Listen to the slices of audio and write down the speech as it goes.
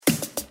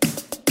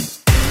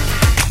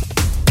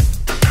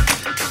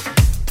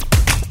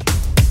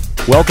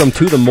Welcome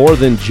to the More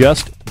Than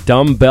Just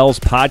Dumbbells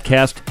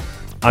podcast.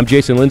 I'm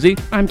Jason Lindsay.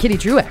 I'm Kitty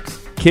Truex.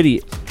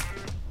 Kitty,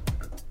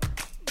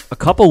 a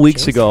couple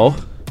weeks ago,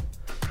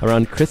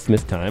 around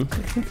Christmas time,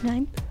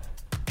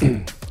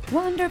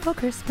 Wonderful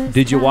Christmas.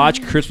 did you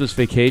watch Christmas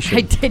Vacation?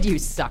 I did, you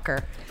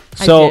sucker.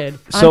 I So- did.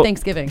 so- On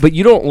Thanksgiving. But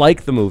you don't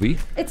like the movie,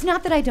 It's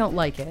not that I don't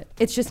like it.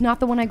 It's just not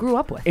the one I grew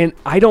up with. and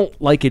I don't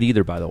like it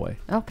either, by the way.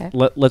 Okay.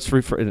 Let's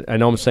refer. I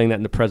know I'm saying that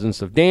in the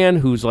presence of Dan,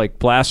 who's like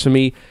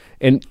blasphemy,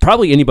 and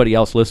probably anybody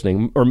else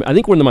listening, or I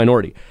think we're in the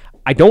minority.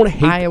 I don't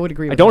hate. I would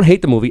agree with I don't that.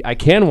 hate the movie. I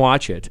can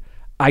watch it.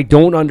 I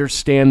don't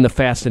understand the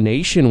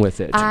fascination with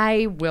it.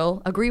 I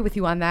will agree with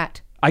you on that.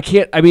 I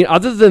can't. I mean,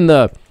 other than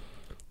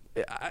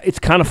it's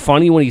kind of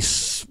funny when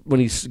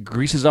he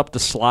greases up the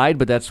slide,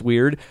 but that's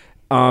weird.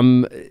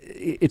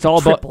 It's all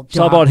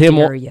about him.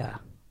 Area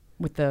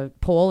with the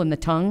pole and the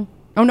tongue.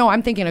 Oh no,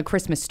 I'm thinking A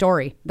Christmas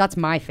Story. That's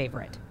my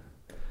favorite.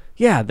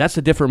 Yeah, that's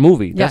a different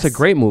movie. That's a Yes.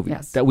 great movie.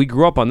 Yes. That we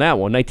grew up on that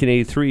one,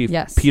 1983.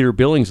 Yes. Peter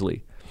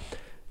Billingsley,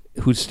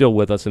 who's still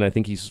with us, and I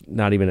think he's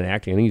not even in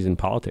acting. I think he's in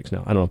politics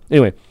now. I don't know.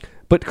 Anyway,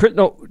 but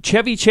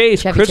Chevy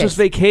Chase, Chevy Christmas Chase.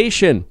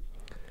 Vacation.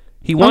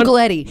 Uncle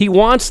Eddie. He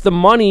wants the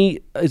money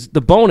as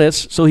the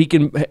bonus so he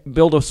can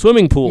build a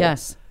swimming pool.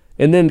 Yes.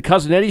 And then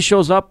Cousin Eddie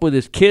shows up with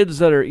his kids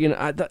that are,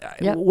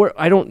 Yep.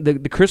 I don't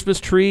the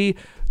Christmas tree,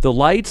 the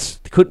lights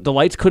couldn't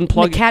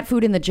plug. The cat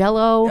food in the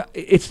Jello.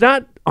 It's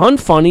not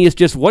unfunny. It's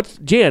just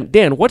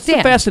Dan, what's the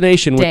Dan.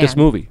 fascination with this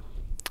Dan. movie?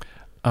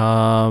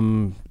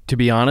 To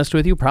be honest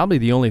with you, probably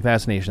the only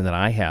fascination that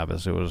I have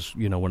is it was,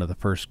 one of the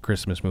first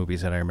Christmas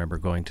movies that I remember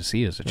going to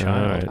see as a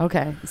child. right.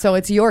 Okay, so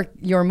it's your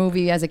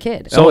movie as a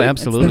kid. So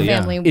absolutely, it's the yeah.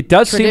 family It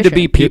does seem to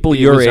be tradition. people It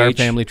your was age. our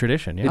family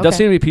tradition. Yeah. It does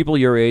Okay. seem to be people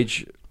your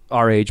age,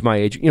 our age, my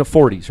age,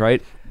 40s,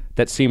 right?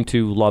 That seem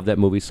to love that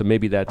movie. So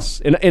maybe that's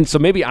and so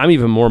maybe I'm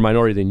even more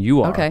minority than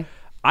you are. Okay.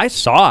 I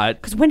saw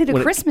it Because when did A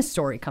it- Christmas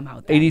Story come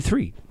out? Then?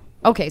 83.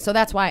 Okay, so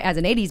that's why, as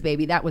an '80s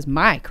baby, that was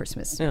my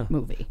Christmas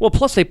movie. Well,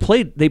 plus they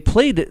played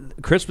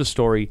Christmas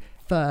Story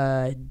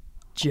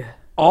Fudge.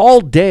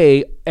 all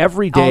day,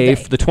 every All day, day.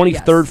 for the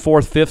 23rd,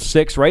 4th, 5th,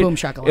 6th, right? Boom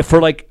shakalaka.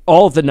 For like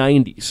all of the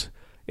 90s.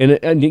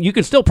 And you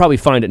can still probably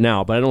find it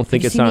now, but I don't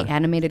think Did you it's see not the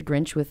animated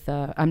Grinch with?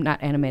 I'm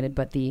not animated,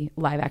 but the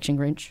live-action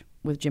Grinch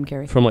with Jim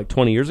Carrey. from like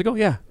 20 years ago.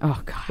 Yeah.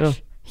 Oh gosh, Yeah.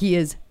 he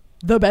is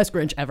the best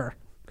Grinch ever.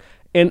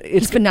 And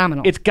it's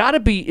phenomenal. It's got to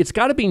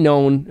be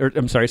known, or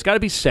I'm sorry, it's got to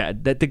be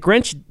said that the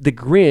Grinch did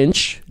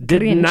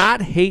Grinch.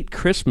 not hate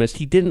Christmas.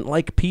 He didn't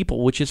like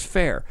people, which is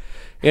fair.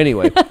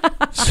 Anyway,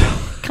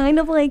 Kind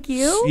of like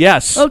you.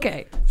 yes.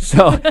 Okay.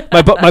 So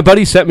my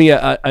buddy sent me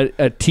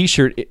a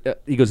T-shirt.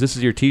 He goes, "This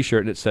is your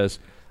T-shirt," and it says,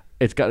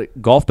 "It's got a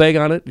golf bag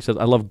on it." He says,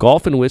 "I love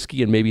golf and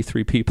whiskey and maybe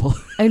 3 people."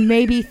 And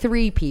maybe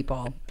 3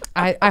 people.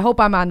 I hope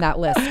I'm on that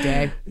list,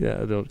 Jay.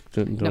 Yeah, I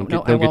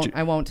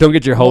won't. Don't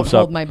get your I won't hopes up.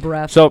 hold my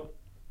breath. So,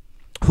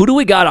 who do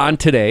we got on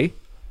today?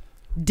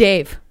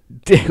 Dave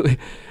Dave.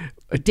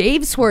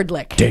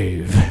 Swerdlick.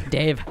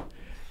 Dave.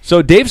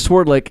 So Dave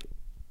Swerdlick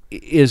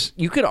is,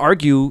 you could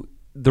argue,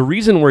 the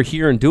reason we're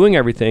here and doing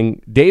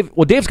everything.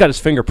 Dave's got his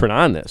fingerprint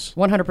on this.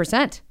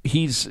 100%.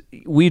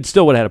 We'd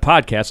still would have had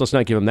a podcast. Let's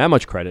not give him that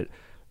much credit,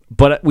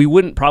 but we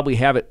wouldn't probably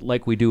have it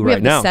like we do We right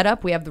have now. the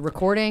setup. We have the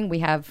recording. We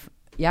have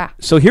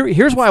So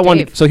here's why I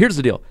wanted. Dave. So here's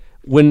the deal.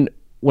 When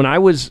I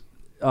was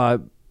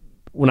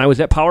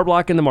at Power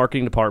Block in the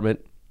marketing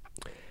department,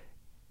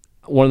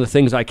 one of the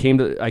things I came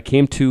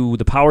to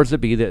the powers that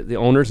be, the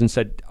owners, and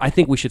said, I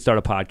think we should start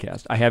a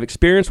podcast. I have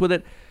experience with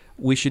it.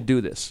 We should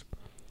do this.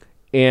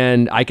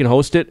 And I can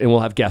host it, and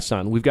we'll have guests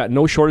on. We've got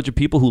no shortage of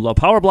people who love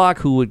Power Block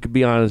who would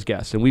be on as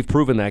guests, and we've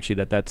proven actually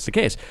that that's the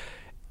case.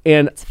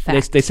 And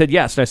fact. they said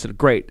yes, and I said,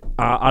 great.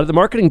 Out of the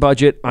marketing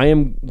budget, I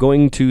am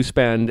going to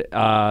spend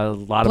a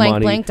lot of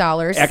money, blank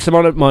dollars, X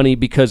amount of money,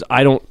 because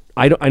I know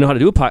how to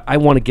do a podcast. I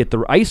want to get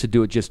I used to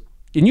do it just.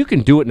 And you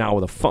can do it now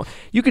with a phone.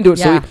 You can do it.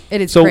 Yeah,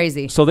 it is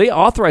crazy. So they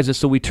authorized this.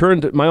 So we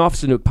turned my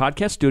office into a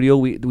podcast studio.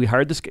 We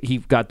hired this. He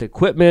got the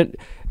equipment,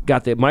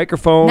 got the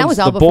microphones. And that was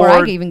all the before I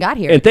board. even got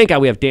here. And thank God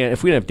we have Dan.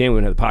 If we didn't have Dan,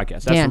 we wouldn't have the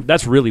podcast.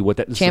 That's really what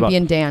this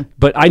Champion is about. Dan.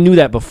 But I knew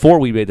that before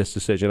we made this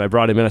decision. I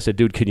brought him in. I said,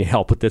 dude, can you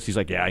help with this? He's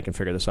like, yeah, I can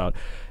figure this out.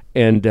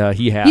 And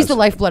he has. He's the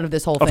lifeblood of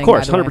this whole thing. Of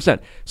course, by the way.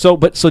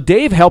 100%. So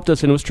Dave helped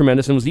us, and it was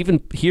tremendous, and was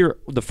even here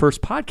the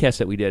first podcast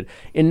that we did.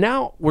 And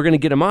now we're going to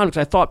get him on,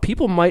 because I thought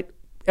people might.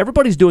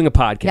 Everybody's doing a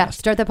podcast. Yeah,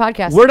 start the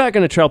podcast. We're not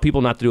going to tell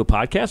people not to do a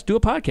podcast. Do a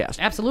podcast.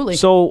 Absolutely.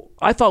 So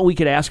I thought we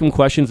could ask him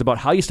questions about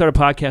how you start a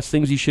podcast,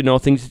 things you should know,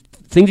 things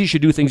you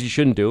should do, things you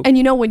shouldn't do. And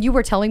when you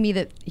were telling me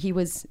that he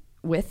was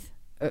with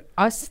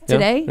us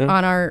today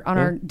on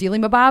our Dealing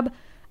with Bob,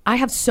 I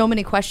have so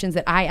many questions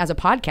that I, as a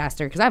podcaster,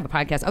 because I have a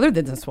podcast other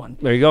than this one.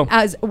 There you go.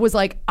 Was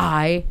like,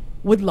 I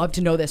would love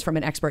to know this from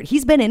an expert.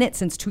 He's been in it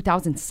since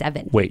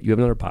 2007. Wait, you have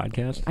another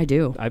podcast? I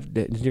do.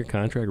 Isn't your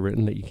contract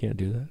written that you can't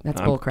do that?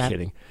 That's I'm bullcrap.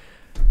 Kidding.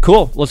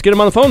 Cool. Let's get him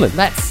on the phone then.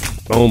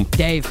 Let's. Boom.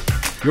 Dave.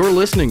 You're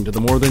listening to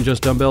the More Than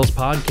Just Dumbbells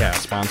podcast,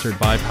 sponsored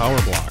by Power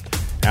Block.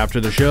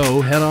 After the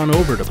show, head on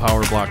over to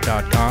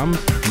powerblock.com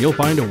and you'll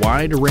find a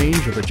wide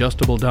range of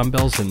adjustable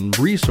dumbbells and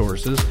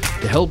resources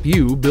to help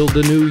you build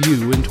the new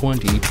you in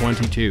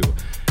 2022.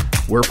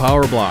 We're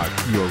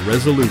PowerBlock, your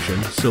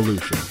resolution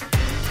solution.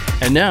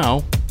 And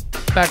now,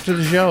 back to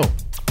the show.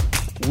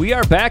 We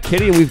are back,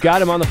 Kitty, and we've got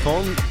him on the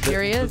phone.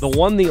 Here he is. The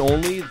one, the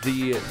only,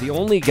 the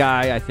only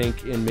guy, I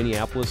think, in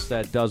Minneapolis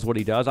that does what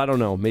he does. I don't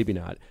know, maybe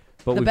not.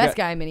 But the best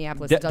guy in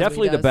Minneapolis.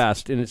 Definitely the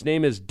best, and his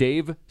name is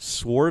Dave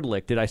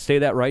Swerdlick. Did I say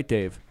that right,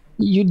 Dave?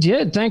 You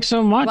did. Thanks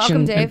so much.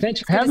 Welcome, Dave. And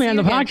thanks for having me on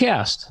the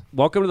podcast.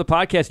 Welcome to the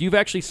podcast. You've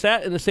actually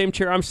sat in the same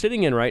chair I'm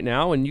sitting in right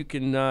now, and you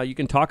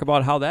can talk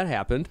about how that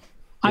happened.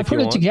 I put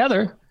it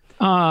together,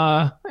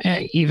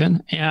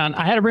 even, and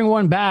I had to bring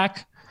one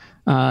back.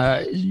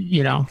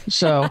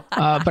 So,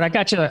 but I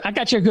got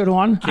you a good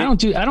one. I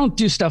don't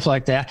do stuff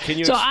like that.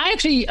 I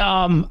actually,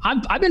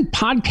 I've been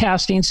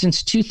podcasting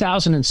since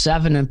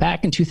 2007, and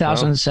back in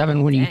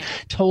 2007, when you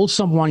told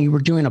someone you were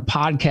doing a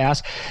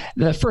podcast,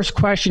 the first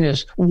question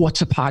is,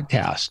 what's a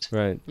podcast?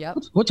 Right. Yep.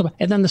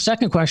 And then the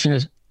second question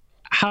is,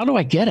 how do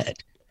I get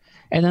it?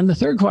 And then the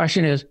third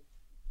question is,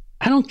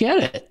 I don't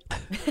get it.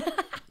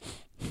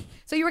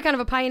 So you were kind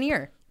of a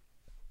pioneer.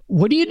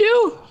 What do you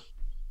do?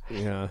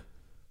 Yeah.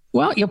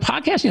 Well,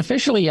 podcasting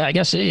officially, I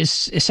guess, it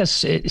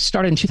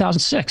started in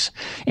 2006.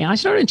 And I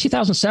started in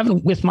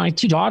 2007 with my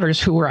two daughters,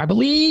 who were, I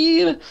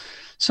believe,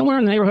 somewhere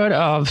in the neighborhood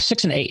of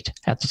 6 and 8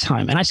 at the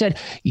time. And I said,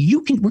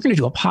 we're going to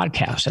do a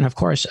podcast. And of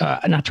course,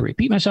 not to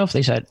repeat myself,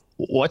 they said,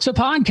 what's a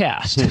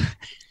podcast?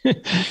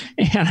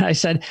 And I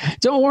said,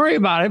 don't worry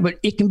about it, but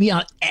it can be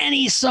on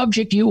any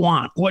subject you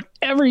want,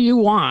 whatever you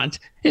want.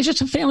 It's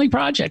just a family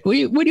project. What do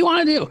you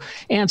want to do?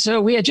 And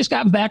so we had just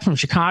gotten back from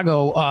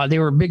Chicago. They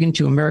were big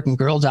into American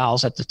Girl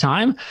dolls at the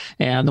time.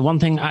 And the one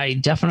thing I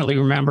definitely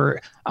remember,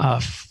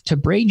 to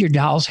braid your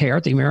doll's hair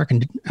at the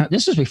American,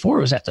 this was before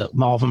it was at the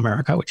Mall of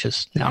America, which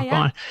is now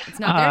gone. It's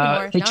not there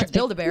anymore. Now it's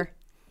Build-A-Bear.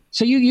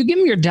 So you give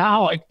them your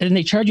doll and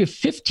they charge you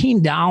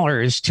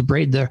 $15 to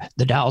braid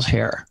the doll's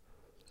hair.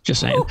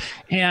 Just saying. Ooh.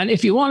 And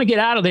if you want to get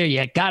out of there,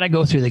 you got to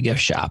go through the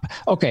gift shop.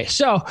 Okay.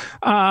 So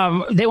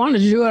they wanted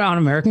to do it on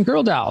American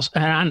Girl dolls.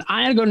 And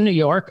I had to go to New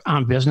York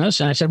on business.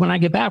 And I said, when I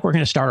get back, we're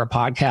going to start our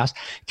podcast.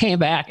 Came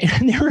back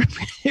and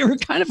they were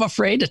kind of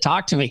afraid to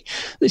talk to me.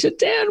 They said,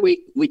 Dad,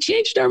 we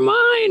changed our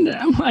mind.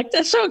 I'm like,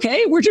 that's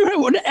okay. We're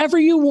doing whatever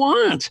you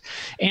want.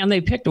 And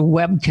they picked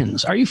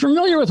Webkinz. Are you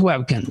familiar with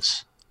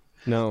Webkinz?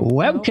 No.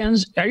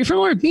 Webkinz. Are you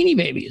familiar with Beanie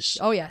Babies?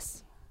 Oh, yes.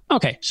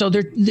 Okay, so they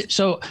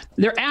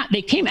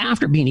came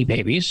after Beanie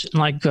Babies,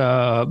 like they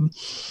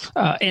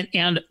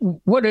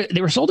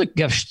were sold at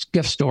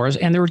gift stores,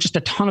 and there were just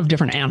a ton of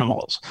different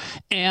animals.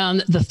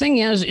 And the thing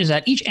is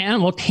that each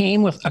animal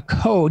came with a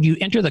code. You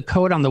enter the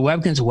code on the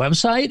Webkinz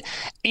website,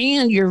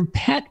 and your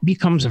pet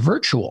becomes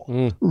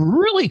virtual.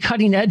 Really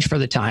cutting edge for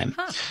the time.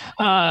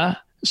 Huh.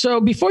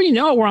 So before you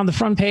know it, we're on the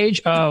front page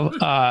of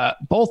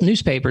both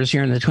newspapers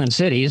here in the Twin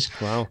Cities.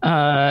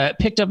 Wow.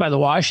 Picked up by the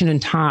Washington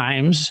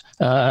Times,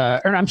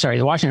 the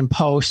Washington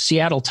Post,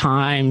 Seattle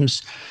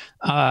Times.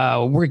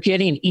 We're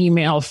getting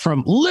email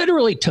from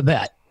literally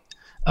Tibet,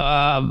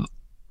 all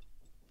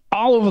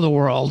over the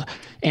world.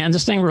 And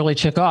this thing really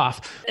took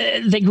off.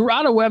 They grew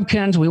out of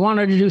Webkinz. We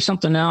wanted to do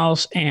something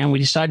else. And we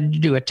decided to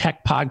do a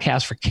tech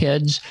podcast for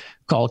kids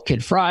called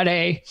Kid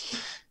Friday.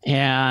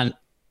 And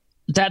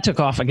that took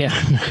off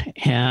again.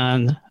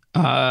 And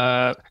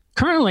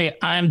currently,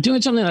 I'm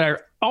doing something that I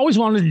always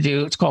wanted to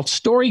do. It's called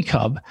Story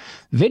Cub,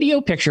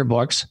 video picture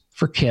books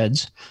for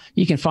kids.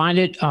 You can find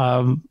it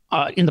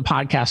in the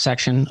podcast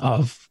section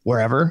of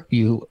wherever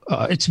you.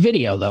 It's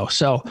video though,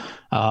 so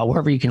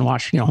wherever you can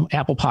watch,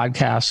 Apple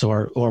Podcasts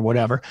or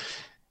whatever.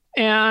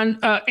 And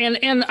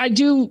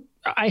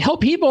I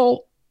help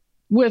people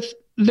with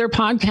their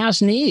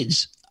podcast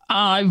needs.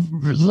 I've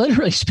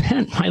literally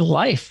spent my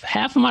life,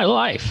 half of my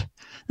life.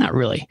 Not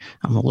really.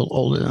 I'm a little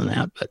older than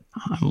that, but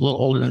I'm a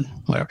little older than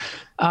whatever.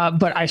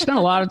 But I spent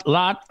a lot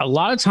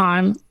of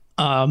time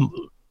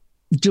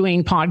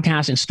doing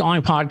podcasts,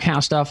 installing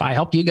podcast stuff. I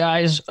help you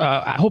guys.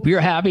 I hope you're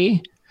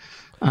happy.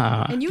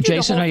 And you do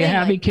Jason, the whole are you thing,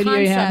 happy? Like Kitty,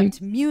 are you happy?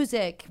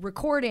 Music,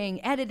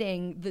 recording,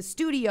 editing, the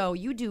studio.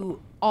 You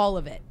do all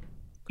of it.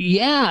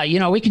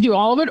 Yeah, we can do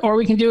all of it, or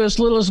we can do as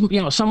little as,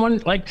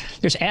 someone like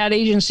there's ad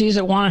agencies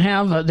that want to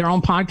have their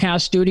own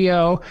podcast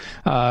studio,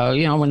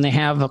 when they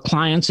have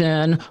clients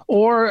in,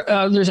 or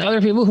there's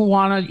other people who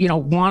want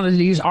to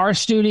use our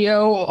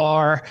studio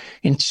or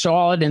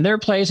install it in their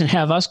place and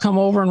have us come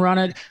over and run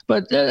it.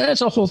 But that's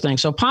a whole thing.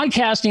 So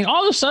podcasting,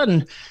 all of a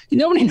sudden,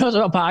 nobody knows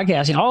about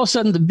podcasting. All of a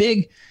sudden,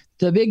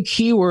 the big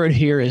keyword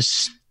here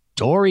is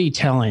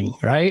storytelling,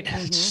 right?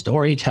 Mm-hmm.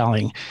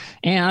 Storytelling.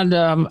 And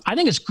I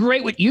think it's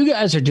great what you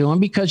guys are doing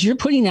because you're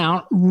putting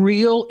out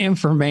real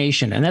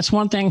information. And that's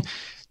one thing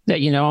that,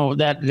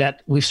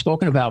 that we've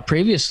spoken about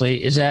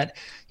previously is that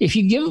if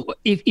you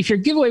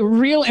give away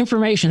real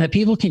information that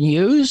people can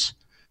use,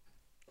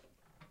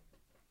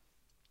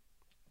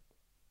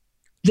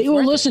 they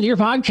will listen to your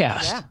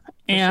podcast. Yeah,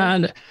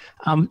 and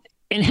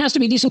it has to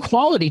be decent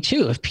quality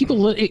too. If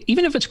people,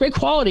 even if it's great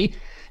quality,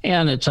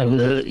 and it's like,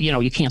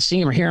 you can't see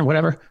them or hear them,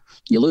 whatever,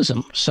 you lose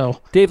them.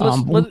 So Dave,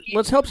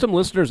 let's help some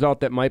listeners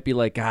out that might be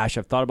like, gosh,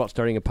 I've thought about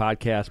starting a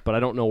podcast, but I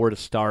don't know where to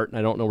start and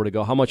I don't know where to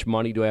go. How much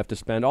money do I have to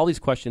spend? All these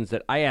questions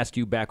that I asked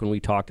you back when we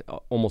talked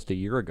almost a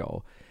year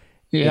ago.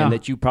 Yeah. And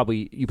that you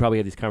probably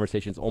have these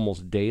conversations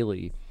almost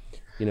daily.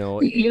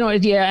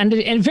 And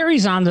it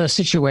varies on the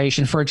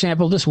situation. For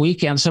example, this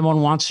weekend,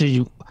 someone wants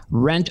to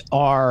rent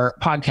our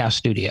podcast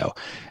studio,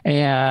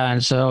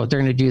 and so they're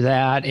going to do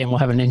that, and we'll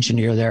have an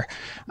engineer there.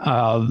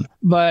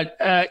 But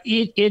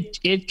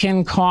it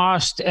can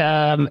cost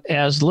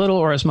as little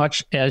or as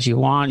much as you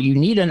want. You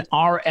need an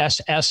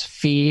RSS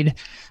feed.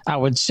 I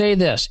would say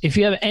this: if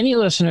you have any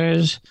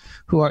listeners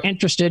who are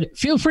interested,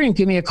 feel free and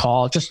give me a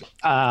call. Just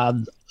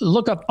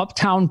look up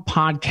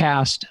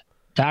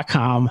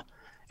uptownpodcast.com.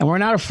 And we're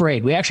not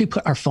afraid. We actually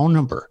put our phone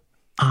number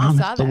on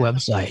the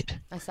website.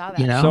 I saw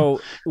that.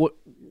 So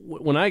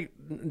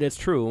that's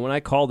true. When I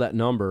call that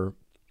number,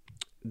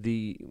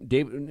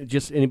 Dave,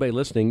 just anybody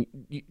listening,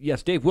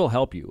 yes, Dave will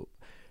help you.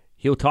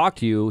 He'll talk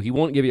to you. He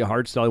won't give you a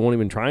hard sell. He won't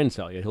even try and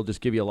sell you. He'll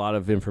just give you a lot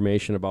of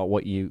information about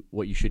what you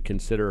should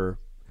consider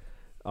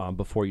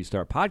before you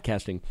start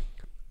podcasting.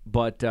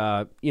 But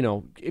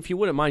if you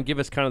wouldn't mind, give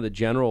us kind of the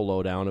general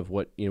lowdown of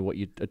what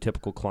a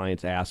typical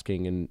client's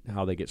asking and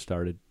how they get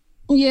started.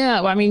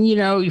 Yeah, I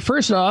mean,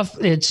 first off,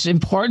 it's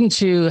important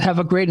to have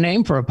a great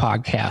name for a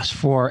podcast,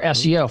 for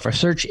SEO, for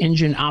search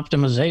engine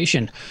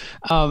optimization.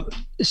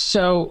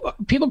 So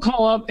people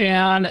call up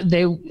and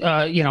they,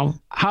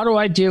 how do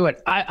I do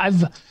it?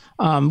 I've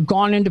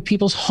gone into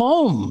people's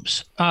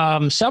homes,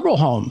 several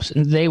homes,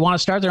 and they want to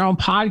start their own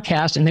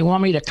podcast, and they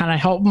want me to kind of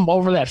help them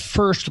over that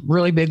first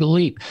really big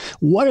leap.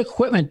 What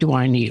equipment do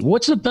I need?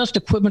 What's the best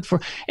equipment for?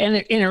 And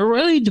it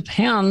really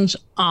depends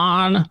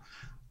on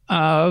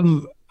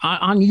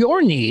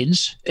your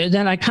needs. And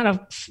then I kind of,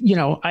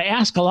 I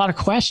ask a lot of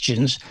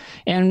questions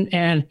and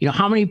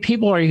how many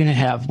people are you going to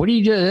have? What do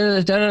you do?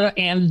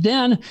 And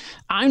then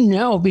I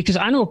know, because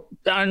I know,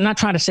 I'm not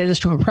trying to say this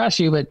to impress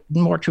you, but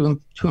more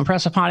to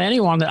impress upon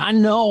anyone, that I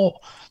know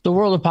the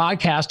world of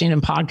podcasting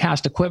and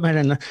podcast equipment.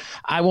 And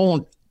I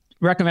won't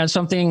recommend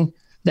something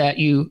that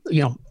you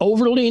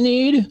overly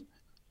need.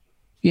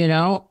 There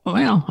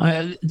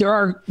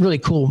are really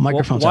cool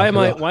microphones. Why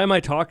am I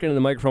talking to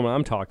the microphone when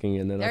I'm talking?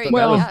 And then there you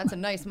go. Yeah, that's a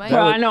nice mic.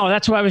 Well, I know.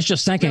 That's what I was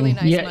just thinking. Really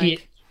nice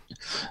mic.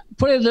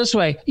 Put it this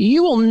way: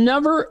 you will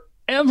never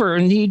ever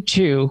need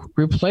to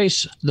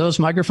replace those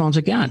microphones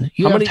again.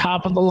 You have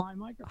top of the line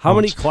microphones. How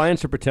many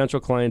clients or potential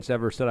clients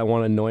ever said, "I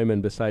want a Neumann"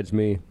 besides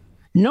me?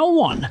 No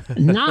one,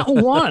 not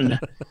one,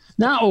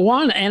 not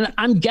one. And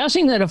I'm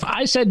guessing that if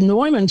I said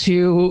Neumann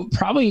to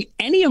probably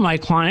any of my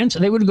clients,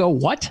 they would go,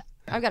 "What?"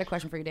 I've got a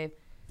question for you, Dave.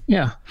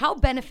 Yeah. How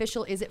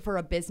beneficial is it for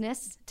a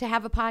business to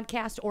have a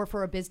podcast or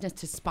for a business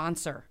to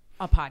sponsor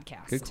a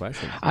podcast? Good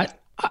question.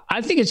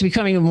 I think it's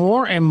becoming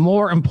more and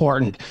more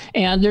important.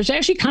 And there's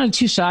actually kind of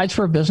two sides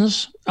for a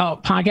business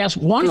podcast.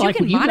 One, like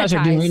what you guys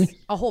are doing.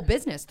 A whole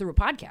business through a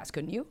podcast,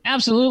 couldn't you?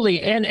 Absolutely.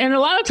 And a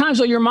lot of times,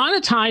 though, you're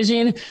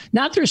monetizing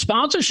not through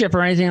sponsorship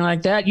or anything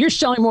like that. You're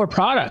selling more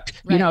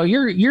product. Right.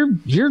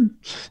 You're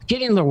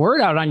getting the word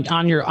out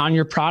on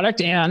your product,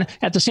 and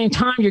at the same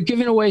time, you're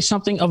giving away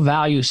something of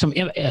value, some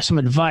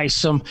advice,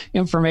 some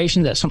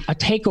information, a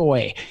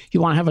takeaway. You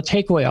want to have a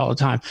takeaway all the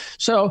time.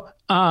 So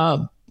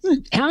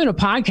having a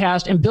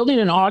podcast and building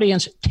an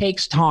audience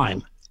takes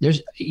time.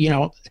 There's,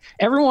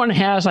 everyone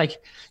has I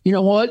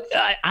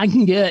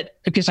can get,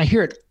 because I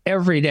hear it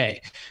every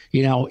day,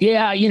 we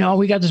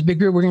got this big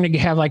group. We're going to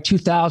have like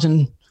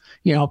 2,000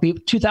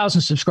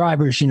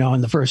 subscribers,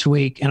 in the first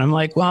week. And I'm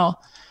like,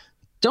 well,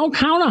 don't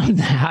count on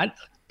that.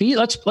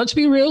 Let's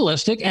be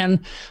realistic and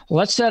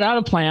let's set out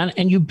a plan,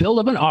 and you build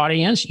up an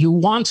audience. You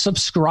want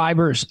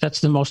subscribers.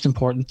 That's the most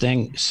important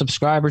thing.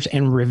 Subscribers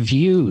and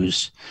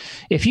reviews.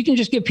 If you can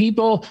just get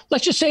people,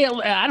 let's just say,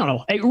 I don't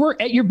know, at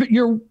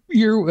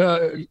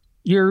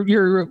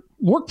your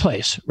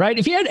workplace, right?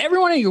 If you had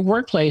everyone at your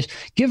workplace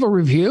give a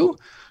review,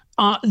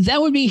 that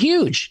would be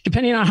huge,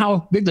 depending on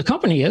how big the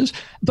company is.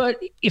 But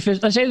if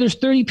let's say there's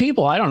 30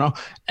 people, I don't know,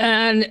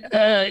 and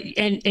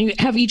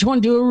have each one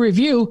do a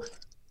review,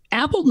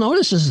 Apple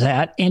notices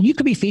that, and you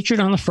could be featured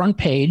on the front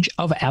page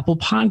of Apple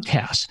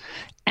Podcasts.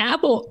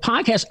 Apple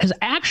Podcasts has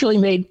actually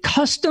made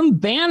custom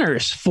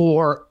banners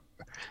for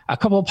a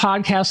couple of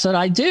podcasts that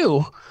I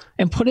do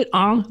and put it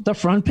on the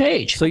front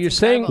page. So you're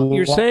saying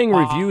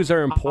reviews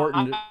are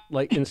important,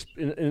 like in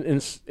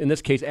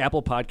this case,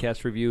 Apple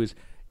Podcast reviews.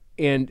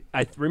 And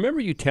I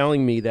remember you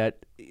telling me that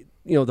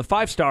the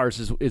 5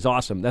 stars is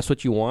awesome. That's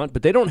what you want,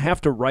 but they don't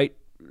have to write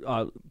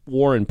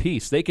War and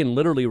Peace. They can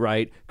literally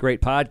write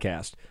great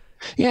podcast.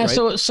 Yeah.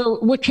 Right? So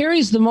what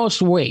carries the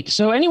most weight?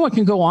 So anyone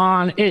can go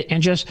on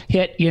and just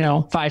hit,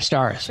 5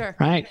 stars. Sure.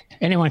 Right.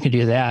 Anyone can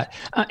do that.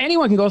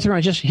 Anyone can go through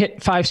and just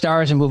hit 5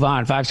 stars and move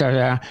on. 5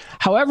 stars.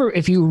 However,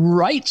 if you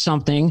write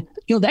something,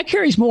 that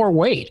carries more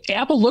weight.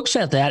 Apple looks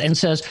at that and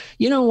says,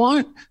 you know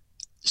what?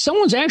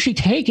 Someone's actually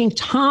taking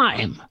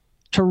time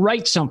to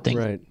write something.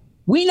 Right.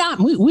 We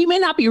may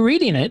not be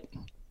reading it,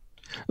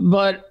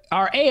 but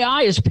our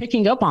AI is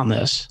picking up on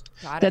this.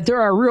 that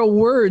there are real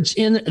words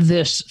in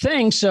this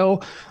thing.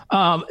 So,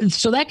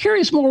 so that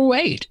carries more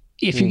weight.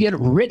 If you get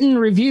written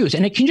reviews,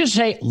 and it can just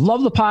say,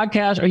 love the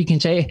podcast, or you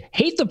can say,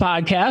 hate the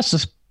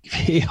podcast.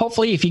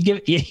 Hopefully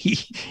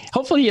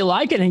hopefully you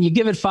like it and you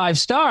give it 5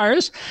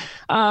 stars.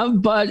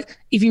 But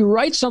if you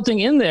write something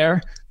in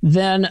there,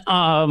 then,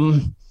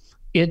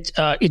 it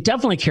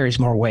definitely carries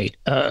more weight.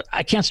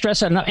 I can't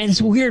stress that enough. And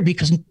it's weird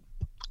because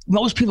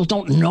most people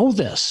don't know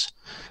this.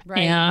 Right.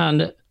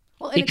 And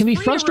it can be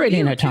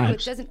frustrating at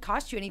times. It doesn't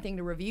cost you anything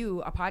to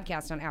review a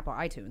podcast on Apple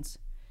iTunes.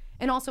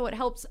 And also it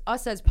helps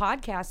us as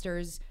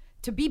podcasters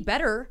to be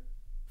better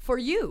for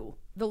you,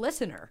 the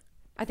listener.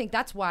 I think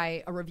that's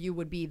why a review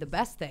would be the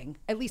best thing,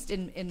 at least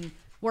in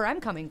where I'm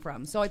coming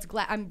from. So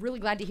I'm really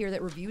glad to hear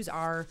that reviews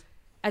are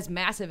as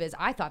massive as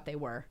I thought they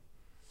were.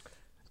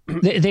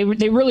 They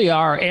really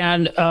are.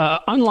 And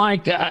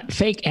unlike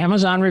fake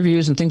Amazon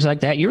reviews and things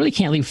like that, you really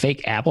can't leave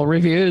fake Apple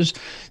reviews.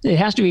 It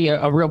has to be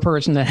a real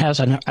person that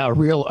has a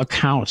real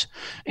account.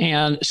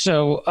 And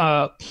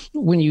so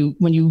when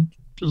you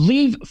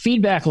leave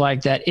feedback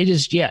like that,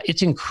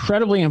 it's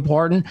incredibly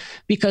important,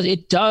 because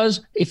it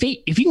does, if you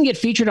can get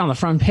featured on the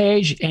front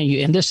page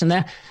and this and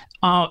that,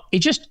 it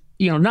just,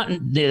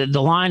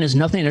 the line is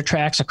nothing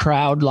attracts a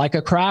crowd like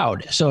a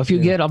crowd. So if you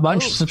get a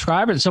bunch of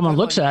subscribers and someone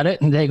looks at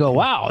it and they go,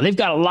 wow, they've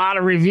got a lot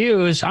of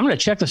reviews, I'm going to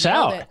check this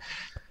out.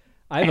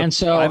 I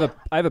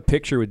have a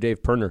picture with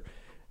Dave Perner.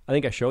 I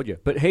think I showed you.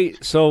 But hey,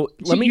 so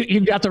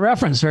you got the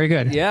reference. Very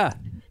good. Yeah.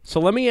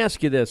 So let me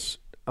ask you this.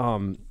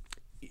 So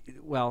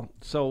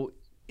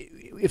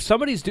if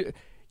somebody's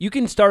you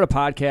can start a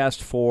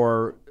podcast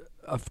for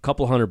a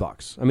couple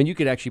 $100. I mean, you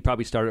could actually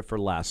probably start it for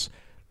less,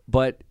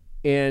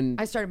 and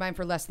I started mine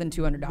for less than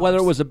 $200. Whether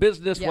it was a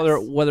business, yes.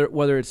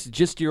 whether it's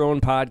just your own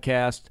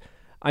podcast,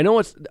 I know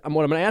what I'm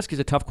going to ask is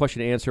a tough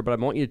question to answer, but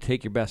I want you to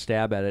take your best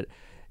stab at it.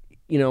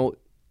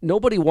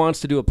 Nobody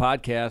wants to do a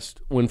podcast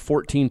when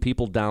 14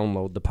 people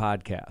download the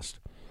podcast,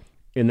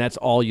 and that's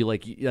all you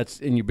like.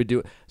 And you've been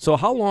doing. So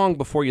how long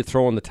before you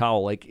throw in the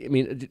towel? Like, I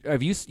mean,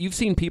 you've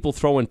seen people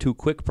throw in too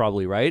quick,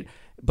 probably, right?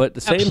 But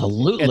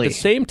Absolutely. At the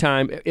same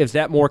time, is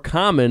that more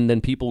common than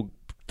people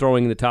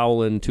throwing the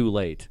towel in too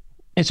late?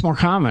 It's more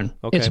common.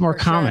 Okay. It's more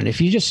common. Sure.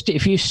 If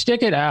you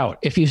stick it out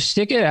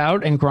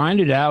and grind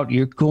it out,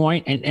 you're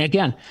going, and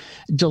again,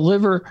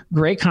 deliver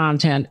great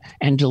content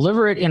and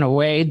deliver it in a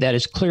way that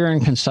is clear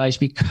and concise,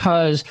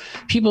 because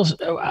people,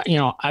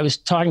 I was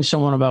talking to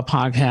someone about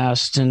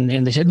podcasts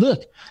and they said,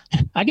 look,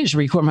 I can just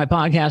record my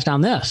podcast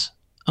on this.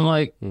 I'm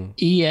like,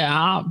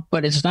 yeah,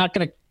 but it's not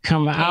going to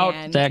come out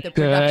that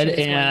good,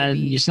 and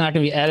it's not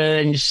going to be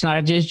edited, and it's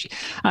not just,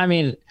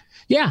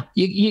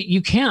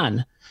 you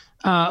can.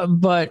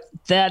 But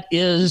that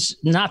is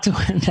not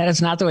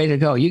the way to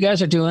go. You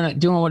guys are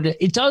doing what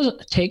it does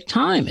take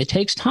time. It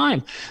takes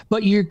time,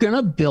 but you're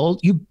going to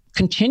you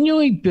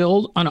continually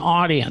build an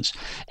audience,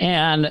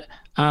 and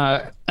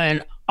the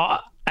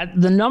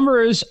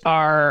numbers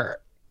are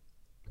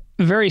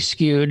very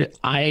skewed.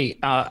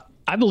 I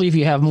believe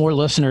you have more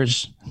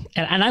listeners,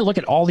 and I look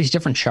at all these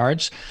different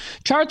charts.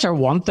 Charts are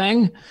one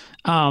thing,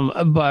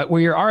 but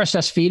where your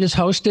RSS feed is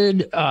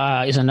hosted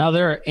is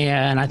another,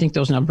 and I think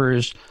those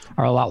numbers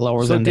are a lot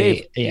lower than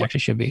Dave, they actually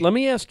should be. Let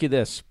me ask you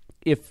this: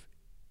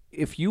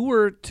 if you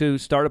were to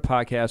start a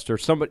podcast,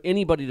 or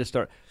anybody to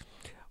start,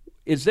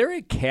 is there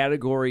a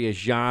category, a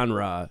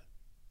genre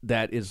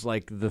that is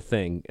like the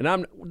thing?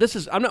 And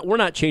we're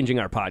not changing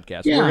our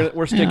podcast. Yeah,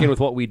 we're sticking with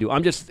what we do.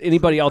 I'm just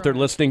anybody out there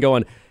listening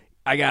going,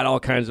 I got all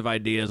kinds of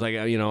ideas.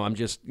 I'm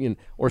just,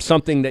 or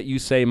something that you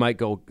say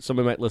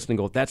somebody might listen and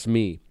go, that's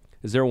me.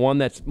 Is there one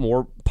that's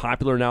more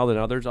popular now than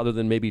others, other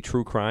than maybe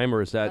true crime,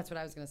 or is that? That's what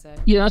I was going to say.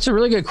 Yeah, that's a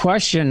really good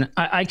question.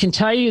 I can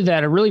tell you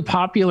that a really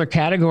popular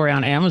category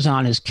on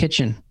Amazon is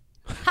kitchen.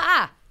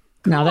 Ha!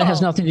 Cool. Now that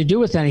has nothing to do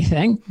with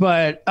anything,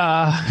 but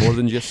more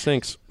than just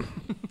sinks.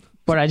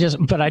 But I just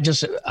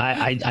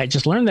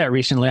learned that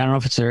recently. I don't know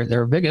if it's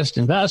their biggest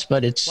and best,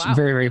 but it's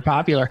very, very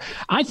popular.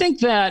 I think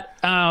that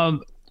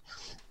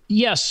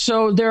yes.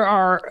 So there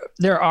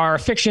are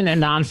fiction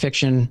and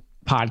nonfiction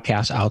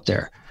podcasts out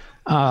there.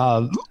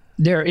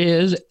 There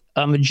is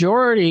a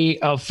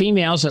majority of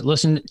females that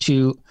listen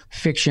to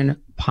fiction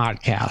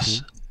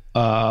podcasts.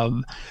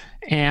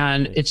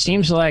 And it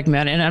seems like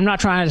men, and I'm not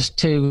trying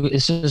to,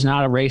 this is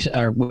not a race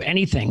or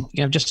anything,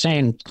 I'm just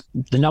saying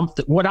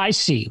what I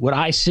see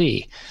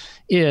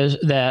is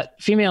that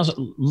females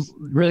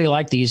really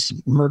like these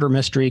murder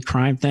mystery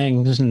crime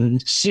things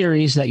and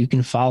series that you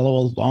can follow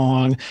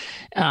along.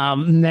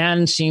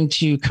 Men seem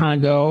to kind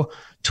of go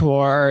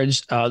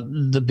towards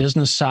the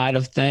business side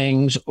of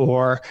things,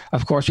 or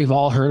of course we've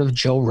all heard of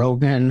Joe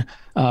Rogan,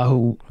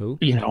 who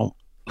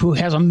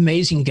has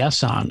amazing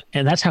guests on,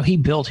 and that's how he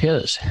built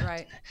his.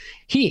 Right.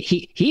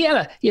 He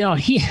had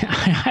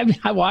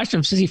I watched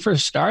him since he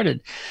first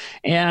started,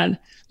 and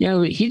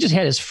he just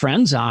had his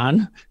friends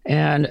on,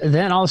 and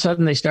then all of a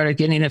sudden they started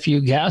getting a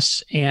few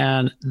guests,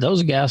 and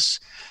those guests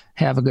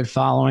have a good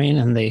following,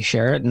 and they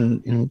share it,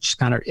 and just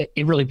kind of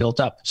it really built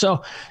up.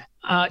 So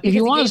if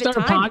you want to start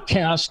a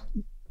podcast,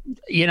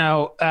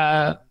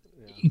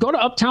 go to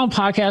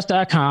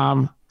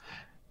uptownpodcast.com,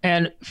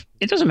 and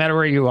it doesn't matter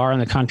where you are in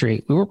the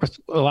country. We work with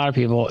a lot of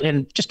people,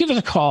 and just give us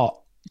a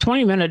call.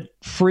 20-minute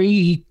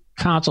free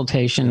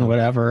consultation,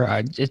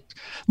 whatever.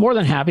 More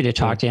than happy to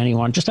talk to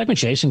anyone. Just like when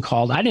Jason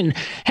called, had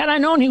I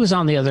known he was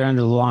on the other end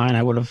of the line,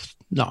 I would have.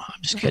 No,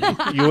 I'm just kidding.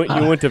 You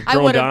wouldn't have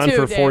droned on too,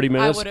 for Dave. 40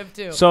 minutes. I would have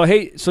too.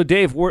 So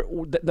Dave, we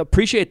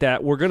appreciate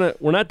that. We're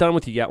not done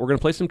with you yet. We're gonna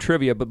play some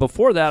trivia, but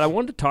before that, I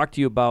wanted to talk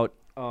to you about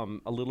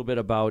a little bit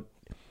about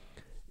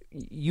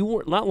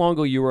you. Not long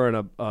ago, you were in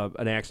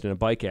an accident, a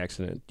bike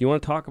accident. Do you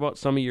want to talk about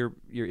some of your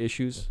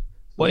issues?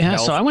 Well, yeah.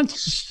 So I went.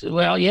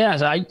 Well,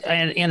 yes.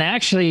 And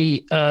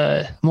actually,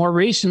 more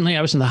recently,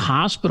 I was in the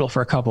hospital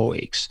for a couple of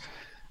weeks.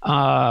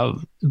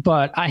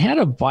 But I had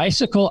a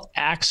bicycle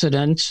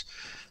accident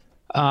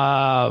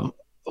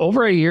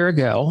over a year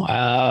ago.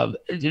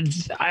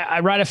 I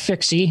ride a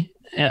fixie.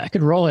 I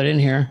could roll it in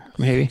here,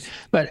 maybe.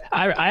 But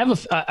I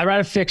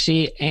ride a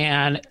fixie,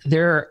 and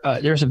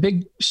there's a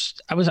big.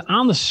 I was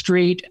on the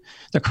street.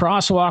 The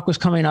crosswalk was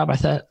coming up. I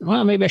thought,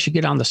 well, maybe I should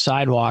get on the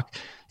sidewalk.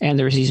 And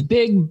there's these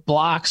big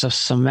blocks of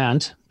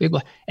cement,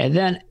 and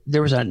then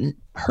there was a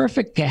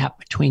perfect gap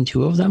between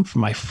two of them for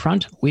my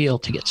front wheel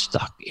to get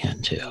stuck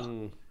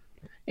into.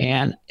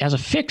 And as a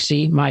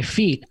fixie, my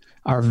feet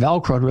are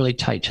Velcroed really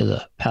tight to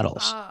the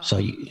pedals.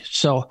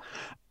 So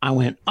I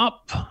went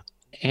up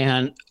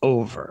and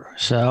over.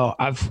 So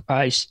and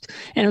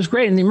it was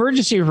great in the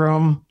emergency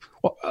room.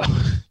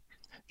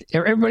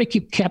 Everybody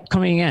kept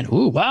coming in.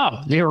 Ooh,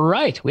 wow, they were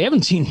right. We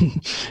haven't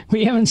seen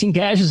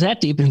gashes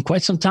that deep in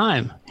quite some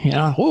time. You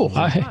know,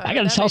 I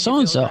got to tell so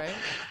and so.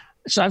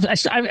 So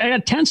I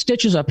got 10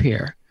 stitches up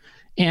here,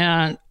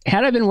 and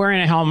had I been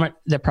wearing a helmet,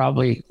 that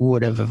probably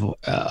would have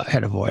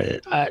had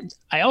avoided it.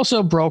 I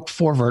also broke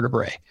 4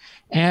 vertebrae,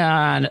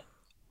 and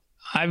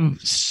I've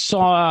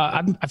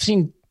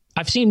seen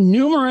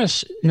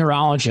numerous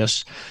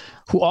neurologists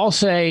who all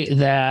say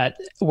that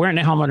wearing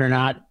a helmet or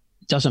not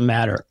doesn't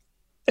matter.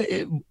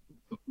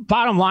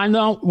 Bottom line,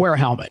 though, wear a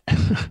helmet.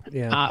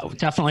 Yeah.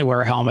 Definitely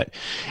wear a helmet.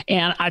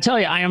 And I tell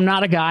you, I am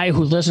not a guy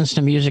who listens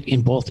to music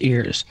in both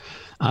ears.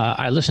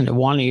 I listen to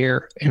one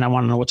ear, and I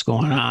want to know what's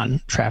going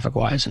on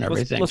traffic-wise and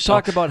everything. Let's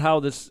talk about how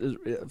this is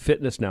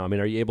fitness now. I mean,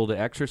 are you able to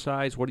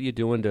exercise? What are you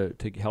doing to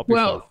help yourself?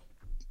 Well,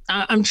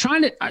 I'm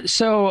trying to.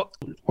 So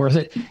worth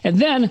it. And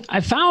then I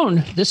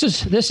found this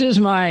is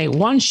my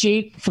one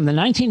sheet from the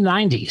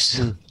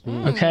 1990s.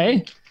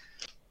 Okay.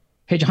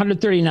 Page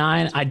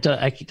 139.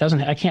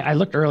 I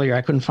looked earlier.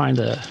 I couldn't find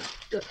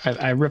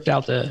I ripped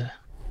out the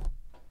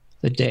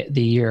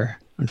year,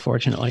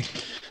 unfortunately.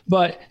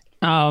 But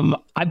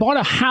I bought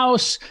a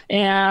house,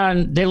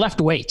 and they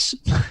left weights.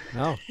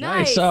 Oh,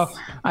 nice. So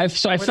I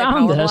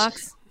found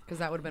this. Because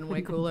that would have been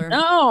way cooler.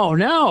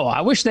 No.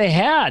 I wish they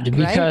had,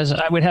 because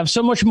I would have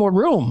so much more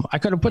room. I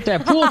could have put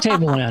that pool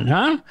table in,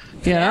 huh?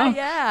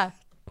 Yeah.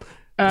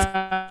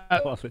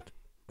 Love it.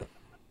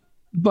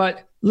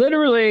 But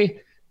literally.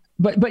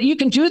 But you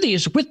can do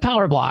these with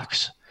power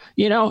blocks.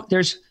 You know,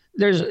 there's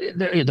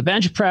the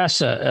bench press,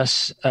 a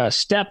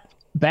step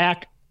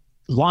back,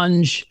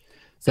 lunge,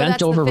 so bent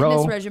that's over the fitness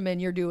row. Regimen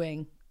you're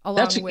doing along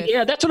That's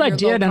what I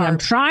did, and I'm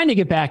trying to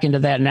get back into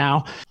that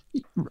now.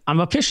 I'm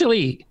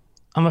officially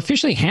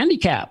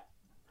handicapped,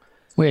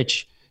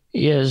 which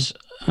is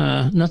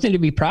nothing to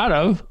be proud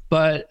of,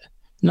 but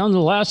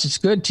nonetheless, it's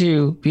good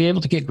to be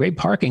able to get great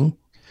parking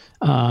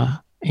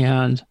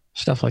and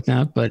stuff like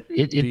that. But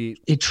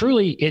it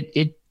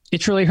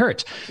truly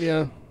hurts.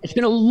 Yeah. It's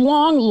been a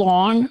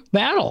long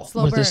battle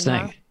with this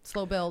thing. Huh?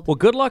 Slow build. Well,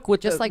 good luck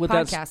with just like with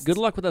podcasts. that. Good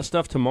luck with that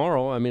stuff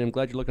tomorrow. I mean, I'm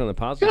glad you're looking on the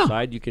positive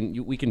side.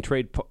 We can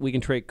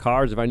trade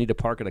cars if I need to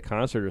park at a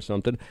concert or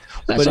something.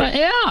 That's right.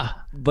 Yeah.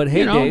 But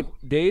hey,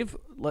 Dave.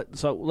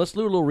 Let's do a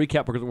little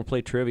recap because we'll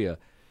play trivia.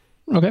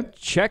 Okay.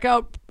 Check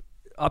out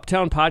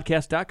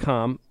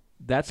uptownpodcast.com.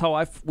 That's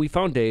how we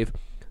found Dave.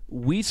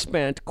 We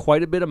spent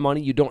quite a bit of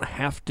money. You don't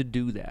have to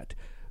do that.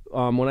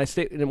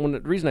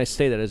 The reason I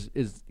say that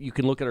is you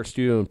can look at our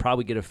studio and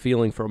probably get a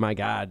feeling for, oh my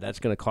God, that's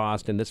going to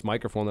cost, and this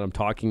microphone that I'm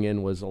talking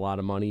in was a lot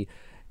of money.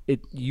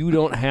 You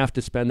don't have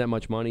to spend that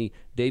much money.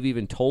 Dave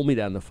even told me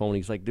that on the phone.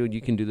 He's like, dude,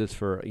 you can do this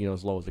for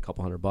as low as a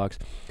couple $100.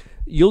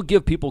 You'll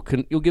give people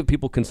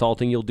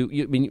consulting. You'll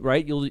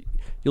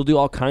do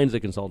all kinds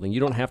of consulting. You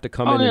don't have to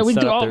come in and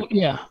set up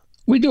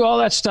we do all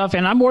that stuff,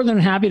 and I'm more than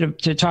happy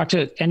to talk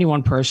to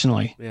anyone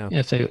personally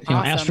if they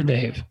ask for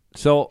Dave.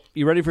 So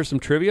you ready for some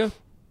trivia?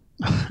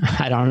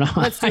 I don't know.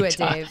 Let's do it,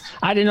 Dave.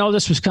 I didn't know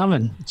this was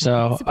coming.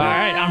 So, Surprise. All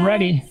right, I'm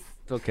ready.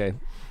 It's okay.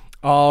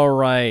 All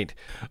right.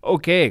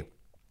 Okay.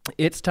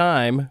 It's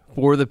time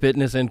for the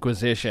Fitness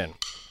Inquisition.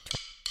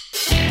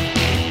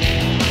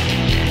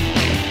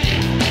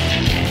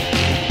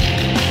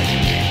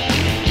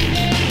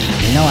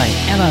 No one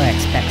ever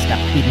expects the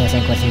Fitness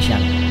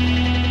Inquisition.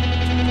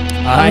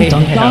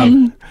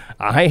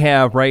 I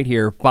have right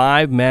here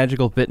 5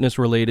 magical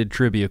fitness-related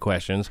trivia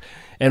questions.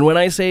 And when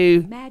I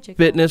say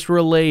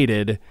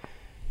fitness-related,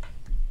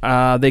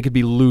 they could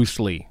be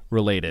loosely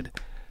related.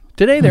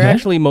 Today, they're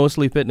actually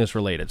mostly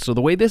fitness-related. So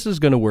the way this is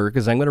going to work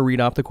is I'm going to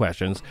read off the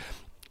questions.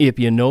 If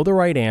you know the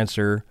right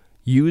answer,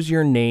 use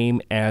your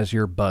name as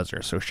your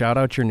buzzer. So shout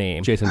out your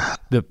name. Jason.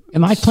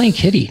 Am I playing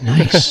kitty?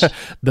 Nice.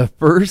 The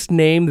first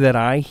name that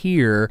I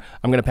hear,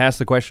 I'm going to pass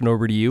the question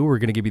over to you. We're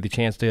going to give you the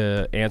chance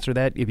to answer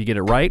that. If you get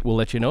it right, we'll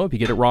let you know. If you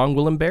get it wrong,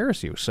 we'll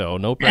embarrass you. So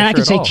no pressure And I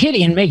can at say all.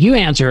 kitty and make you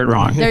answer it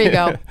wrong. There you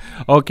go.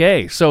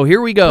 Okay, so here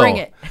we go. Bring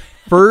it.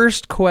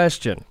 First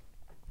question.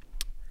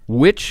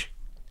 Which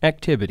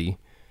activity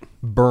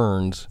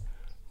burns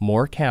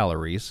more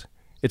calories?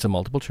 It's a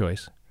multiple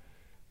choice.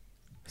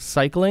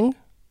 Cycling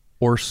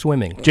or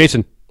swimming?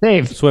 Jason.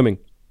 Dave. Swimming.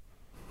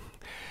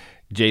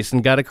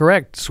 Jason got it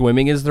correct.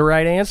 Swimming is the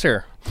right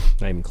answer.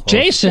 Not even close.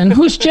 Jason?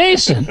 Who's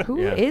Jason? Who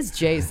is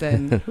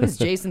Jason? Who does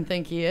Jason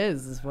think he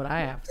is what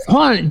I have to say.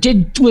 Hold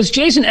on. Was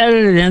Jason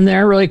edited in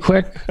there really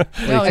quick?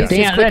 No, he's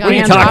Dan- just quick that on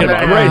Dan the Talking topic.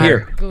 about I'm right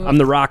here. Goof. I'm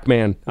the rock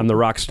man. I'm the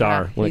rock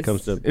star Yeah, when it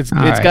comes to. It's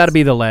right. got to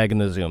be the lag in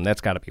the Zoom.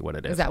 That's got to be what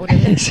it is. Is that what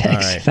it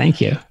is?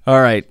 Thank you.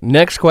 All right,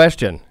 next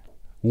question.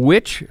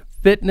 Which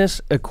fitness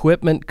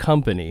equipment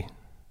company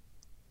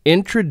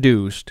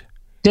introduced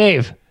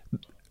Dave.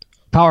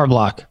 Power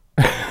block.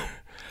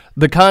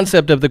 the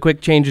concept of the quick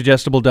change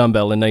adjustable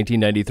dumbbell in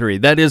 1993?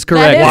 That is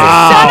correct.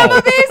 That is son of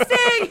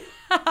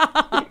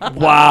a bee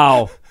sting!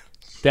 Wow.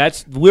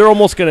 We're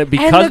almost gonna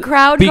because the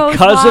crowd goes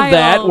because of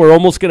that wild. we're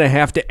almost gonna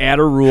have to add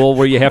a rule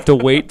where you have to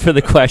wait for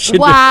the question.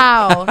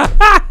 Wow.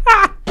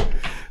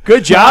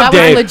 Good job, That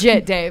Dave. was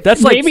legit, Dave.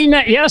 That's like. Maybe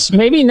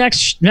maybe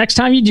next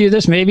time you do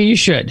this, maybe you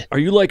should. Are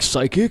you like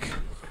psychic?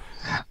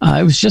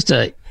 It was just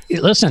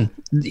listen.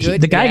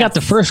 Good The guy got the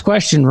guess. first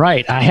question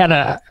right. I had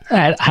a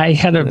Yeah,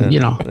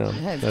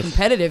 it's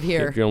competitive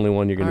here. You're the only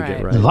one you're gonna All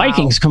get right. the right.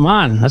 Vikings. Come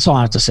on, that's all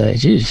I have to say.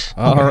 Jeez.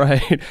 All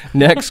right.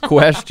 Next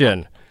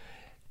question.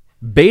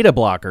 Beta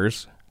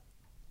blockers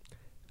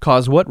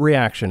cause what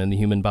reaction in the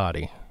human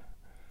body?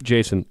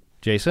 Jason,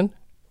 Jason?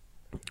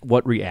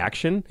 what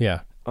reaction?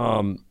 Yeah.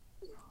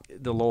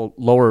 The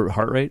lower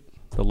heart rate,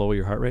 the lower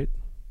your heart rate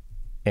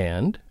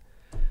And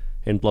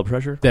and blood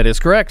pressure. that is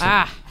correct.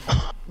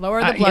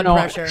 Lower the you blood know-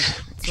 pressure.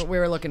 That's what we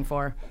were looking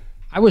for.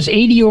 I was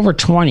 80 over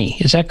 20.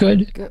 Is that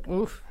good? Good.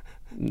 Oof.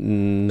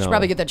 No, Should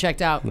probably get that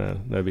checked out. no,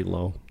 that'd be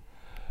low.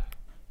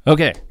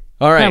 Okay.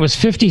 All right. I was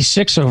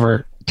 56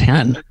 over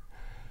 10.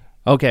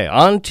 Okay,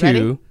 on to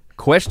Ready?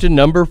 question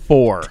number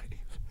 4.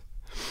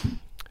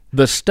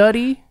 The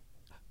study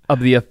of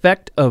the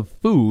effect of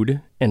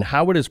food and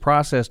how it is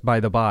processed by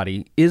the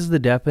body is the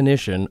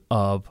definition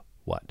of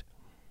what?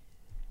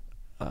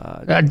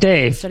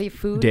 Dave, Study of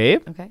food.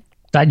 Dave? Okay.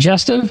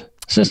 digestive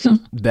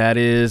system? That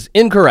is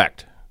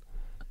incorrect.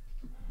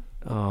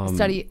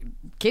 Study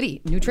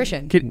kitty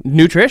nutrition.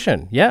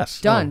 Nutrition,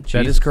 yes. Done.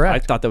 That is I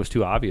correct. thought that was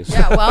too obvious.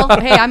 Yeah. Well,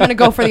 hey, I'm gonna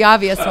go for the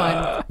obvious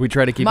one. We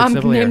try to keep Mom it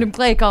simple here. named him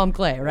Clay. Call him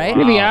Clay, right?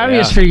 It'd be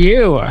obvious for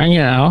you. I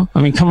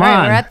mean, come All right,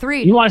 on. we're at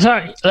 3. You want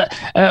to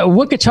talk?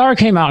 What guitar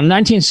came out in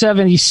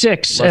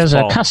 1976 as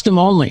Paul. a custom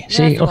only?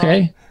 See, Paul.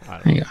 okay.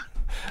 There you go.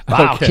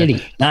 Wow, Okay.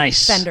 kitty,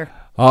 nice. Fender.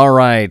 All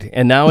right,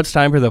 and now it's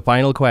time for the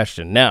final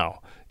question. Now,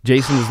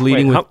 Jason is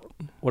leading Wait, with.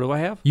 what do I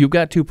have? You've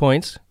got 2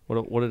 points.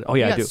 What did, oh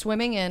You yeah, I got do.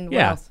 swimming and what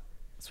Yeah. else?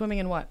 Swimming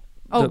and what?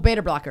 Oh,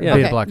 beta blocker. yeah,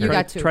 okay, beta blocker. you Try-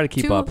 got 2. try to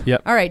keep 2? up.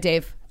 Yep. All right,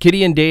 Dave.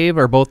 Kitty and Dave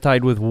are both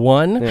tied with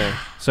 1. Yeah.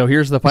 So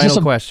here's the this final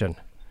a- question.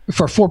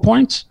 For 4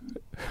 points?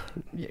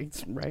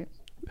 Right.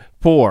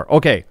 4.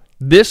 Okay,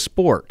 this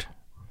sport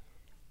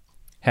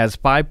has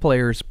 5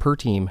 players per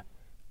team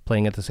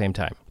playing at the same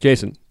time.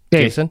 Jason,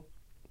 Dave. Jason?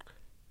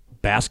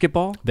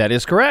 basketball. That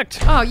is correct.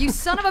 Oh, you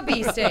son of a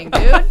bee sting,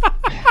 dude.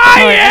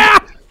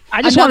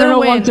 I just want to Another know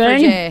one win for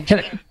thing. Jay. Can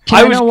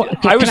I I was know-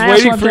 I was can ask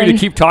waiting one for you to thing?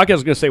 keep talking. I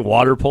was going to say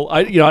water polo.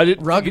 I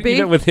didn't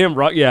Rugby? with him.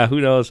 Yeah,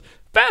 who knows?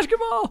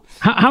 Basketball.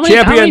 How many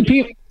Champion.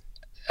 people?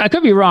 I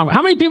could be wrong.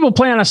 How many people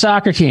play on a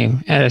soccer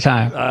team at a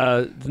time?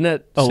 Isn't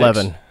that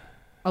 11.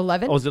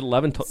 11? Oh, is it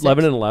 11?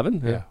 11 and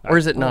 11? Yeah. Or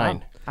is it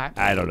 9?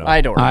 I don't know.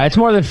 I don't know. It's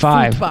more than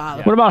 5.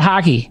 Football. What about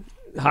hockey?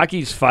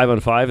 Hockey's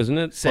 5-on-5, isn't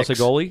it? Plus 6. a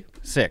goalie.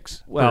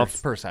 6. Well,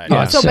 per side.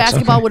 Yeah. So 6,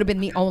 basketball okay. would have been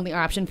the only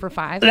option for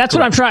 5? That's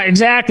what I'm trying.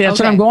 Exactly. That's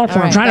what Okay, I'm going for. all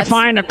right,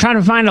 I'm trying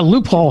to find a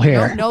loophole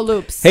here. No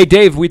loops. Hey,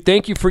 Dave, we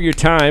thank you for your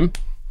time.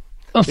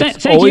 Well,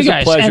 It's thank always you a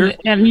guys. pleasure.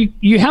 And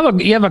you have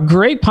a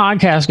great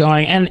podcast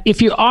going. And if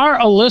you are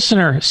a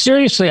listener,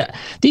 seriously,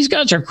 these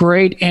guys are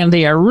great, and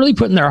they are really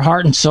putting their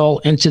heart and soul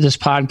into this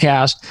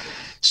podcast.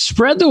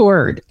 Spread the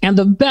word. And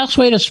the best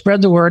way to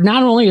spread the word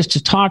not only is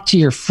to talk to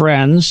your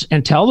friends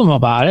and tell them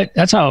about it.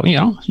 That's how,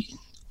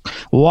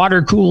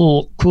 water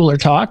cooler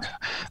talk.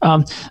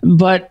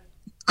 But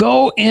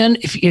go in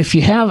if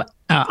you have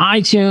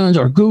iTunes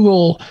or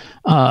Google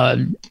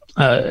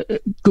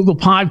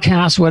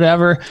Podcasts,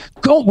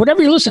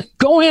 whatever you listen,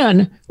 go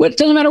in. It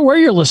doesn't matter where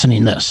you're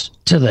listening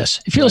to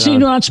this. If you're listening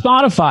to it on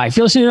Spotify, if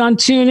you're listening to it on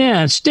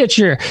TuneIn,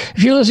 Stitcher,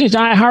 if you're listening to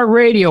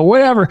iHeartRadio,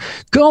 whatever,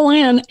 go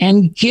in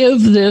and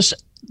give this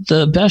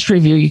the best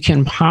review you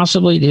can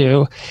possibly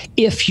do.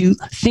 If you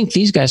think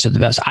these guys are the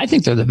best, I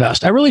think they're the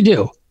best. I really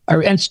do.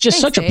 And it's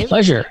just Thanks, such Dave. a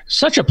pleasure.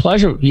 Such a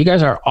pleasure. You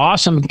guys are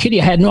awesome.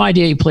 Kitty, I had no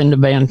idea you played in the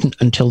band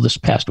until this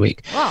past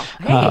week. Wow.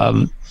 Hey.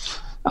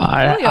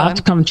 I'll have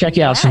to come check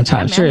you out Yeah, sometime.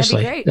 man,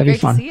 Seriously, that'd be great. that'd be Great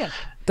to fun. see you.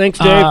 Thanks,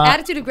 Dave.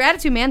 Attitude of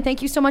gratitude, man.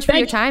 Thank you so much for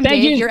your time,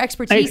 Dave. Your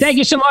expertise. Hey, thank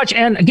you so much.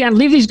 And again,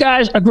 leave these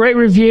guys a great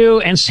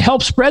review and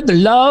help spread the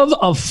love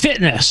of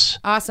fitness.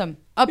 Awesome.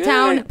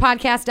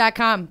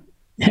 UptownPodcast.com.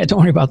 Yeah, don't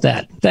worry about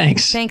that.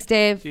 Thanks. Thanks,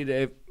 Dave. See you,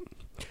 Dave.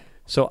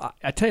 So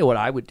I tell you what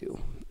I would do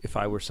if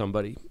I were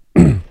somebody.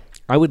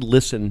 I would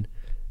listen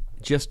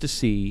just to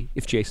see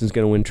if Jason's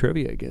going to win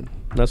trivia again.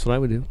 That's what I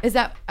would do. Is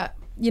that,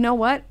 you know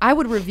what? I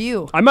would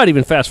review. I might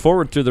even fast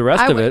forward through the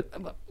rest of it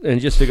and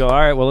just to go, all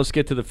right, well, let's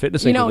get to the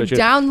Fitness Inquisition.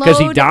 Download. Because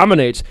he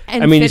dominates.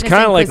 And I mean, he's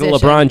kind of like the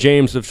Inquisition. LeBron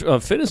James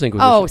of Fitness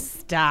Inquisition. Oh,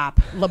 stop.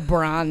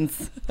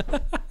 LeBron's.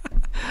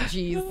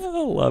 Jeez. I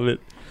love it.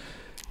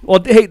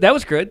 Well, hey, that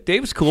was good.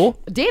 Dave's cool.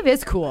 Dave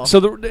is cool.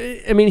 So,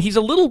 he's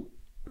a little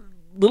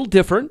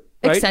different.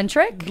 Right?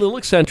 Eccentric? A little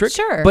eccentric.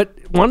 Sure. But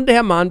wanted to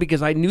have him on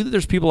because I knew that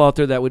there's people out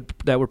there that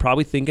were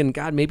probably thinking,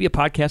 God, maybe a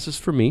podcast is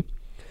for me.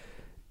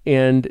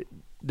 And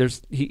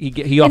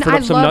he offered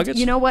up some nuggets.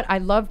 You know what? I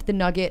loved the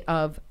nugget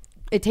of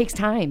it takes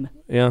time.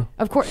 Yeah.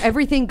 Of course,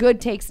 everything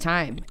good takes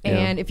time. Yeah.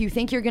 And if you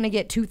think you're going to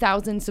get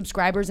 2,000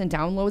 subscribers and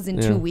downloads in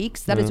 2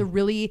 weeks, that is a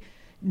really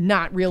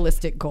not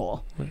realistic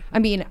goal. I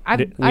mean,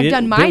 I've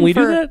done mine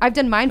for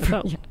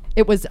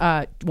it was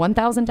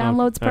 1,000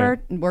 downloads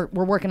per. Right.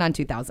 We're working on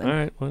 2,000. All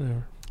right,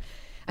 whatever.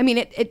 I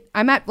mean,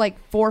 I'm at like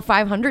 400 or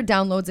 500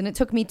 downloads, and it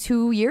took me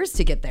 2 years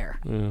to get there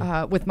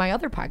with my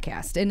other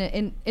podcast,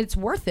 and it's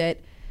worth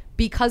it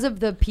because of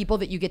the people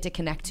that you get to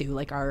connect to,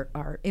 like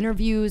our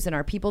interviews and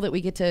our people that we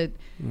get to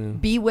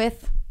be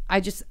with.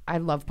 I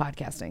love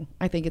podcasting.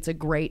 I think it's a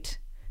great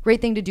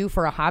thing to do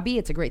for a hobby.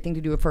 It's a great thing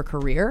to do for a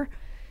career,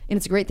 and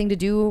it's a great thing to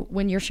do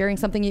when you're sharing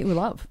something that you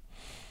love.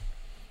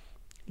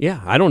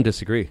 Yeah, I don't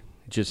disagree.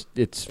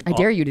 I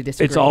dare you to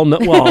disagree. It's all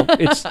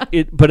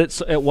but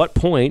it's at what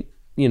point.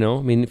 You know,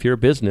 I mean, if you're a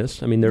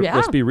business, I mean,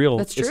 let's be real.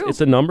 That's true. It's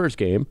a numbers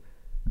game.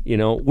 You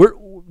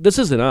know, this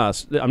isn't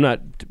us. I'm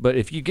not. But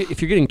if you're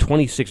getting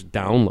 26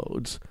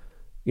 downloads,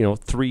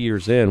 3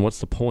 years in, what's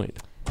the point?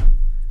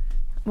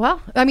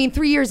 Well, I mean,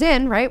 3 years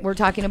in, right? We're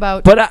talking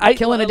about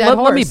killing a dead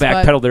horse. Let me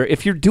backpedal there.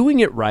 If you're doing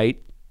it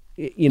right,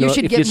 you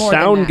should if get you more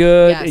sound than that.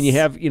 good Yes. and you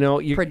have,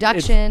 your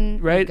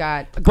production, right? You've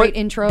got great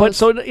intros. But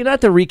so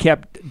not to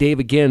recap Dave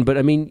again, but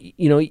I mean,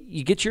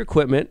 you get your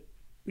equipment,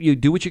 you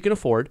do what you can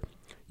afford.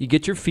 You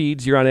get your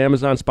feeds. You're on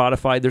Amazon,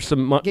 Spotify. There's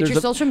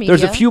your social media.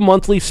 There's a few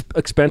monthly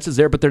expenses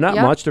there, but they're not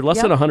much. They're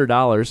less than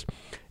 $100.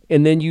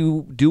 And then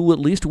you do at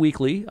least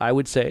weekly, I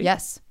would say.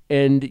 Yes.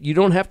 And you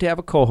don't have to have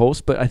a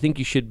co-host, but I think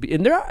you should be.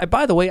 And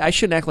by the way, I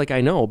shouldn't act like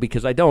I know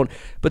because I don't.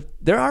 But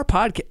there are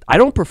podcasts. I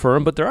don't prefer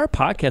them, but there are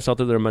podcasts out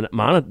there that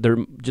are they're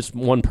just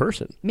one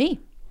person.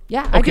 Me.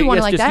 Yeah, I do one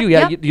like that. You.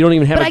 Yeah, you don't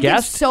even have a guest. But I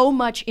get so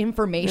much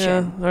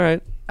information. Yeah, all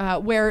right.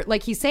 Where,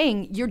 like he's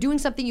saying, you're doing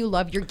something you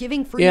love. You're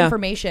giving free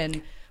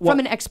information from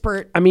an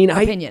expert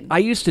opinion. I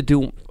used to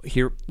do the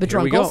here we go.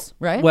 Drunkles,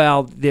 right?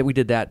 Well, yeah, we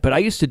did that. But I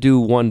used to do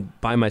one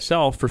by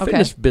myself for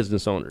fitness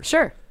business owners.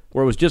 Sure.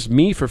 Where it was just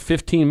me for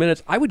 15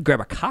 minutes. I would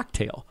grab a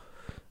cocktail.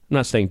 I'm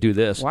not saying do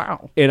this.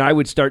 Wow. And I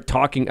would start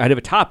talking. I'd have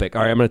a topic.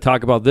 All right, I'm going to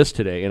talk about this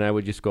today. And I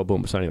would just go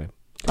boom. So anyway.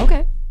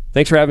 Okay.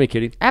 Thanks for having me,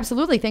 Kitty.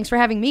 Absolutely. Thanks for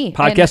having me.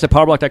 Podcast at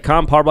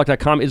powerblock.com.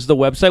 Powerblock.com is the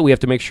website. We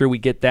have to make sure we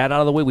get that out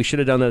of the way. We should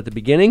have done that at the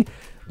beginning.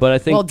 But I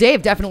think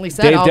Dave definitely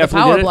said all the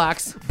power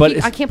blocks.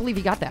 But I can't believe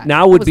he got that.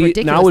 Now would be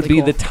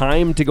the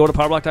time to go to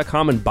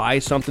powerblock.com and buy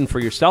something for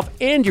yourself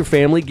and your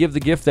family. Give the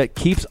gift that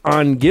keeps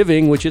on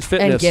giving, which is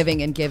fitness.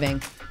 And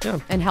giving. Yeah.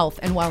 And health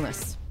and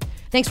wellness.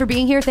 Thanks for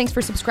being here. Thanks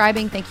for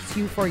subscribing. Thank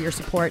you for your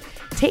support.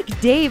 Take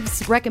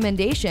Dave's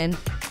recommendation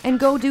and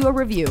go do a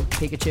review,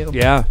 Pikachu.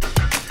 Yeah.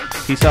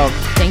 Peace out.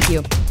 Thank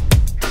you.